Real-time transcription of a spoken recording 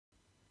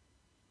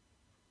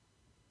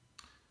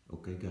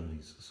Okay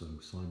guys, so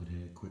Simon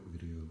here, quick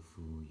video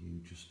for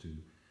you just to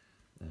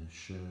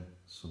share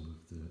some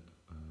of the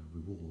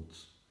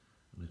rewards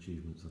and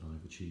achievements that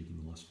I've achieved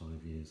in the last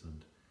 5 years. And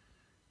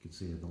you can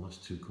see in the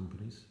last 2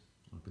 companies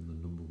I've been the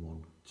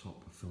 #1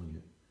 top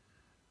affiliate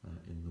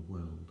in the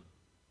world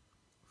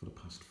for the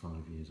past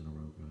 5 years in a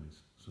row,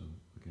 guys. So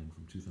again,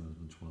 from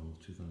 2012,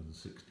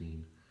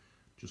 2016,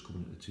 just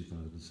coming into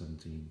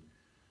 2017,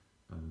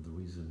 and the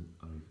reason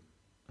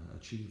I've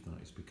achieved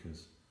that is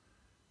because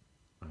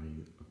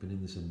I've been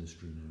in this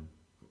industry now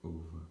for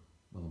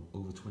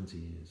over 20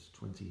 years.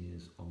 20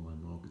 years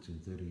online marketing,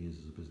 30 years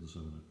as a business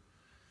owner,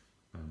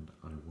 and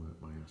I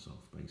work my ass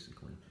off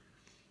basically.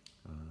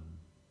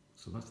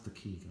 So that's the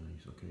key,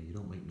 guys. Okay, you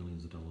don't make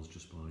millions of dollars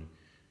just by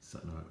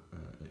setting out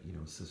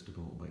a system,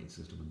 automated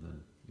system, and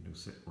then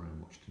sit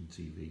around watching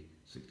TV.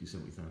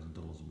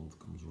 $60,000-$70,000 a month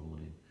comes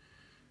rolling in.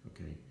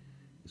 Okay,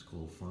 it's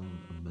called find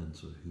a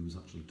mentor who's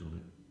actually done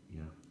it,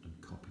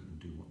 and copy and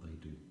do what they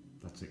do.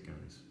 That's it,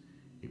 guys.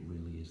 It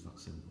really is that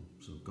simple.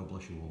 So God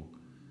bless you all.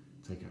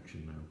 Take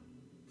action now.